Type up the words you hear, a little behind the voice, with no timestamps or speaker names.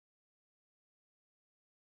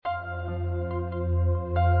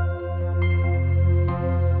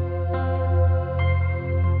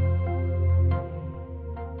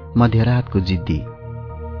मध्यरातको जिद्दी।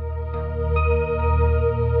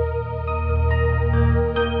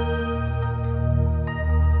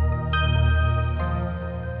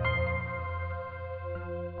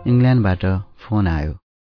 इङ्ल्यान्डबाट फोन आयो।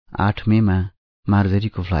 8 मेमा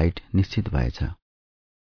मार्जरीको फ्लाइट निश्चित भएछ।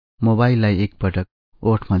 मोबाइललाई एकपटक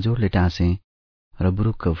ओठमा जोडले टाँसेँ र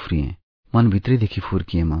बुरुक्क उफ्रिएँ। मनभित्रैदेखि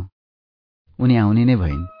फुर्किएँ म। उनी आउने नै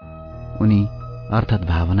भइन्। उनी अर्थात्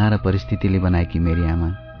भावना र परिस्थितिले बनाएकी मेरी आमा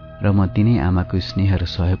र म तिनै आमाको स्नेह र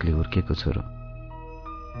सहयोगले हुर्केको छोरो।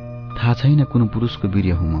 थाहा छैन कुन पुरुषको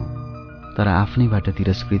वीर्य हुँ म, तर आफ्नैबाट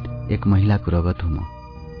तिरस्कृत एक महिलाको रगत हुँ म।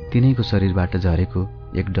 तिनैको शरीरबाट झरेको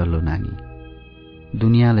एक डल्लो नानी।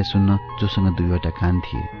 दुनियाँलाई सुन्न जोसँग 2वटा कान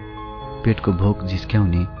थिए, पेटको भोक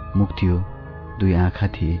जिस्क्याउने मुख थियो, 2 आँखा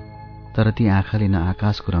थिए, तर ती आँखाले न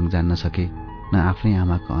आकाशको रङ जान्न सके न आफ्नै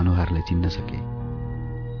आमाको अनुहारलाई चिन्न सके।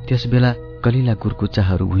 त्यसबेला कलिला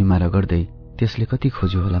कुर्कुच्चाहरू भुइँमा रगड्दै त्यसले कति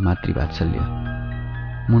खोज्यो होला मातृवात्सल्य।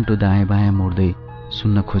 मुन्टो दायाँ बायाँ मोड्दै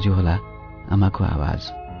सुन्न खोज्यो होला आमाको आवाज।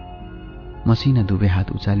 मसिना दुवै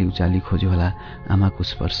हात उचाली उचाली खोज्यो होला आमाको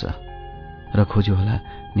स्पर्श र खोज्यो होला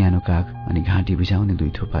न्यानो काग अनि घाँटी भिजाउने 2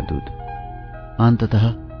 थोपा दूध। अन्ततः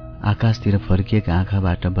आकाशतिर फर्किएका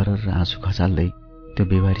आँखाबाट बरर आँसु खसाल्दै त्यो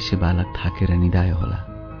बेवारिसे बालक थाकेर निदायो होला।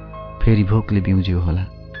 फेरि भोकले बिउज्यो होला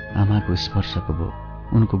आमाको स्पर्शको भोक,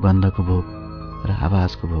 उनको गन्धको भोक र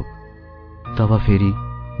आवाजको भोक। तब फेरि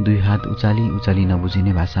 2 हात उचाली उचाली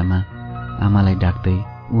नबुझिने भाषामा आमालाई डाक्दै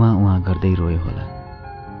उहाँ उहाँ गर्दै रोयो होला।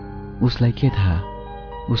 उसलाई के थाहा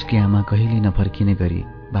उसकी आमा कहिले नफर्किने गरी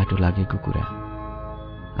बाटो लागेको कुरा।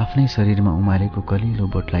 आफ्नै शरीरमा उमारेको कलिलो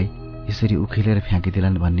बोटलाई यसरी उखेलेर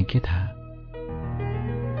फ्याँकिदिलान् भन्ने के थाहा।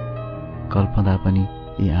 कल्पदा पनि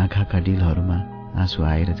यी आँखाका डिलहरूमा आँसु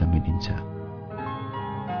आएर जमिदिन्छ।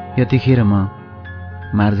 यतिखेर म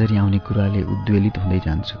मार्जरी आउने कुराले उद्वेलित हुँदै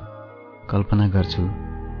जान्छु। कल्पना गर्छु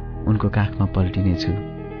उनको काखमा पल्टिनेछु,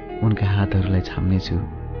 उनका हातहरूलाई छाम्नेछु।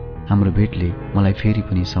 हाम्रो भेटले मलाई फेरि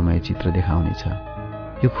पनि समय चित्र देखाउनेछ।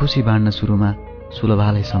 यो खुसी बाँड्न सुरुमा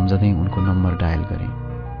सुलभालाई सम्झँदै उनको नम्बर डायल गरेँ।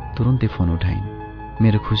 तुरुन्तै फोन उठाइन्।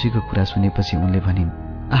 मेरो खुसीको कुरा सुनेपछि उनले भनिन्,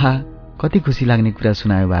 आहा कति खुसी लाग्ने कुरा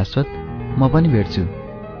सुनायो भास्वत, म पनि भेट्छु।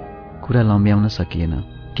 कुरा लम्ब्याउन सकिएन।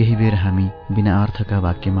 केही बेर हामी बिना अर्थका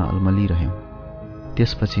वाक्यमा अल्मलिरह्यौं।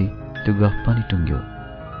 त्यसपछि त्यो गफ पनि टुङ्ग्यो।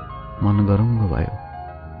 मन गरुङ्गो भयो।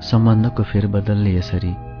 सम्बन्धको फेरबदलले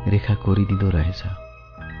यसरी रेखा कोरिदिँदो रहेछ।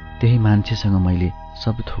 त्यही मान्छेसँग मैले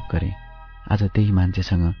सब थोक गरेँ। आज त्यही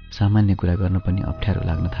मान्छेसँग सामान्य कुरा गर्न पनि अप्ठ्यारो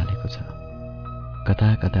लाग्न थालेको छ। कता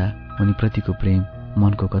कता उनीप्रतिको प्रेम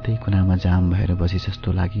मनको कतै कुनामा जाम भएर बसे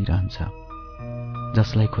जस्तो लागिरहन्छ,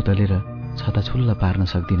 जसलाई खोतलेर छताछुल्ल पार्न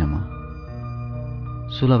सक्दिन म।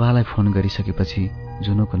 सुलभालाई फोन गरिसकेपछि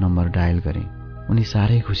जुनुको नम्बर डायल गरेँ। उनी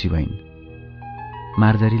साह्रै खुसी भइन्।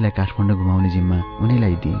 मार्जरीलाई काठमाडौँ घुमाउने जिम्मा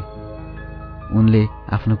उनीलाई दिए। उनले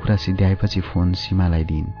आफ्नो कुरा सिध्याएपछि फोन सीमालाई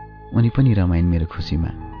दिइन्। उनी पनि रमाइन् मेरो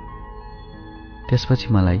खुसीमा। त्यसपछि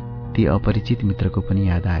मलाई ती अपरिचित मित्रको पनि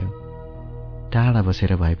याद आयो। टाढा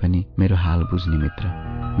बसेर भए पनि मेरो हाल बुझ्ने मित्र,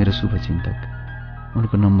 मेरो शुभचिन्तक।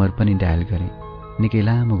 उनको नम्बर पनि डायल गरेँ। निकै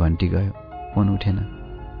लामो घन्टी गयो, फोन उठेन।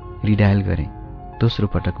 रिडायल गरेँ। दोस्रो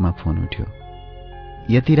पटकमा फोन उठ्यो।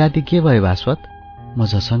 यति राति के भयो भास्वत? म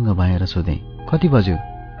झसङ्ग भएर सोधेँ, कति बज्यो?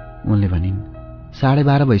 उनले भनिन्,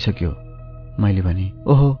 12:30 भइसक्यो। मैले भने,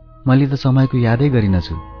 ओहो मैले त समयको यादै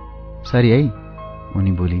गरिनछु। सरी है।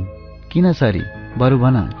 उनी बोलिन्, किन सरी, बरु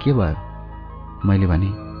भन के भयो? मैले भने,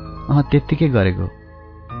 त्यत्तिकै गरेको।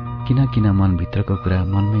 किन मनभित्रको कुरा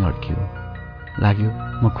मनमै अड्कियो। लाग्यो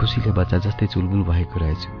म खुसीले बच्चा जस्तै चुलबुल भएको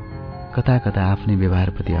रहेछु। कता कता आफ्नै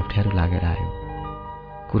व्यवहारप्रति अप्ठ्यारो लागेर आयो।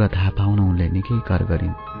 कुरा थाहा पाउन उनले निकै कर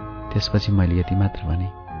गरिन्। त्यसपछि मैले यति मात्र भने,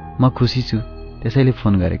 म खुसी छु, त्यसैले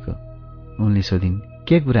फोन गरेको। उनले सोधिन्,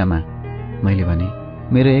 के कुरामा? मैले भने,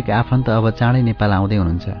 मेरो एक आफन्त अब चाँडै नेपाल आउँदै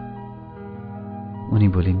हुनुहुन्छ। उनी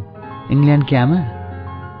बोलिन्, इङ्ल्यान्डकी आमा?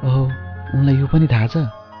 ओहो, उनलाई यो पनि थाहा छ?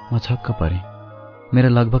 म छक्क परेँ। मेरा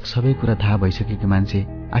लगभग सबै कुरा थाहा भइसकेको मान्छे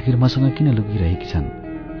आखिर मसँग किन लुकिरहेकी छन्?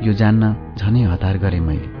 यो जान्न झनै हतार गरेँ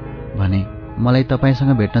मैले। भने, मलाई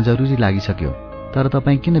तपाईसँग भेट्न जरुरी लागिसक्यो, तर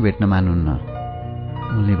तपाईँ किन भेट्न मान्नुहुन्न?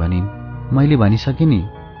 उनले भनिन्, मैले भनिसकेँ नि,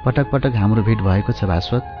 पटक पटक हाम्रो भेट भएको छ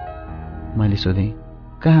भास्वत। मैले सोधेँ,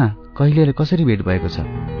 कहाँ, कहिले र कसरी भेट भएको छ?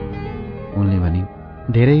 उनले भनिन्,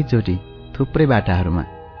 धेरैचोटि, थुप्रै बाटाहरूमा,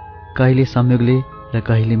 कहिले संयोगले र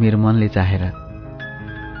कहिले मेरो मनले चाहेर।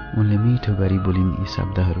 उनले मिठो गरी बोलिन् यी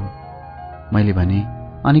शब्दहरू। मैले भने,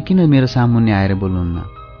 अनि किन मेरो सामुन्ने आएर बोल्नुहुन्न?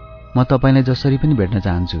 म तपाईलाई जसरी पनि भेट्न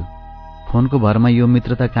चाहन्छु। फोनको भरमा यो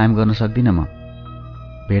मित्रता कायम गर्न सक्दिनँ म।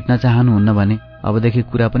 भेट्न चाहनुहुन्न भने अबदेखि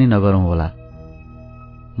कुरा पनि नगरौँ होला।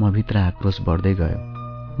 म भित्र आक्रोश बढ्दै गयो।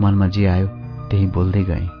 मनमा जे आयो त्यही बोल्दै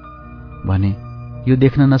गएँ। भने, यो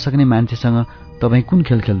देख्न नसक्ने मान्छेसँग तपाईँ कुन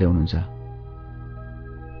खेल खेल्दै हुनुहुन्छ?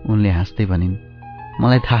 उनले हाँस्दै भनिन्,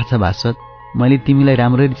 मलाई थाहा छ भास्वत, मैले तिमीलाई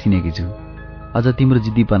राम्ररी चिनेकी छु, अझ तिम्रो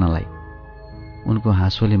जिद्दीपनालाई। उनको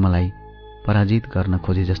हाँसोले मलाई पराजित गर्न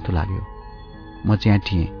खोजे जस्तो लाग्यो। म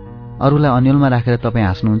च्याटिएँ, अरूलाई अन्यलमा राखेर तपाईँ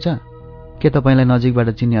हाँस्नुहुन्छ? के तपाईँलाई नजिकबाट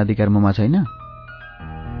चिन्ने अधिकार ममा छैन?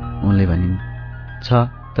 उनले भनिन्, छ,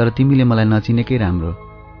 तर तिमीले मलाई नचिनेकै राम्रो।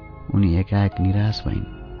 उनी एकाएक निराश भइन्।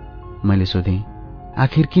 मैले सोधेँ,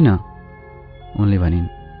 आखिर किन? उनले भनिन्,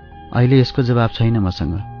 अहिले यसको जवाब छैन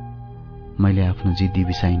मसँग। मैले आफ्नो जिद्दी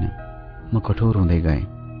बिसाइन। म कठोर हुँदै गएँ।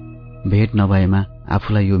 भेट नभएमा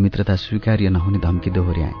आफूलाई यो मित्रता स्वीकार्य नहुने धम्की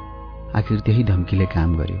दोहोर्याएँ। आखिर त्यही धम्कीले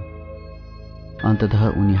काम गर्यो। अन्ततः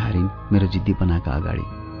उनी हारिन् मेरो जिद्दीपनाका अगाडि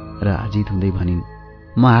र आजित हुँदै भनिन्,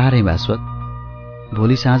 म हारेँ भास्वत।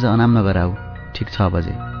 भोलि साँझ अनाम नगर आऊ, ठिक 6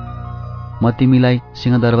 बजे। म तिमीलाई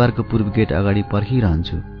सिंहदरबारको पूर्व गेट अगाडि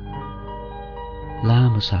पर्खिरहन्छु।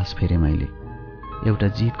 लामो सास फेरे मैले। एउटा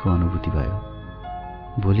जितको अनुभूति भयो।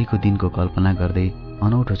 भोलिको दिनको कल्पना गर्दै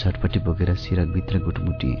अनौठो छटपटी बोकेर सिरकभित्र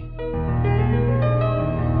गुटमुटिएँ।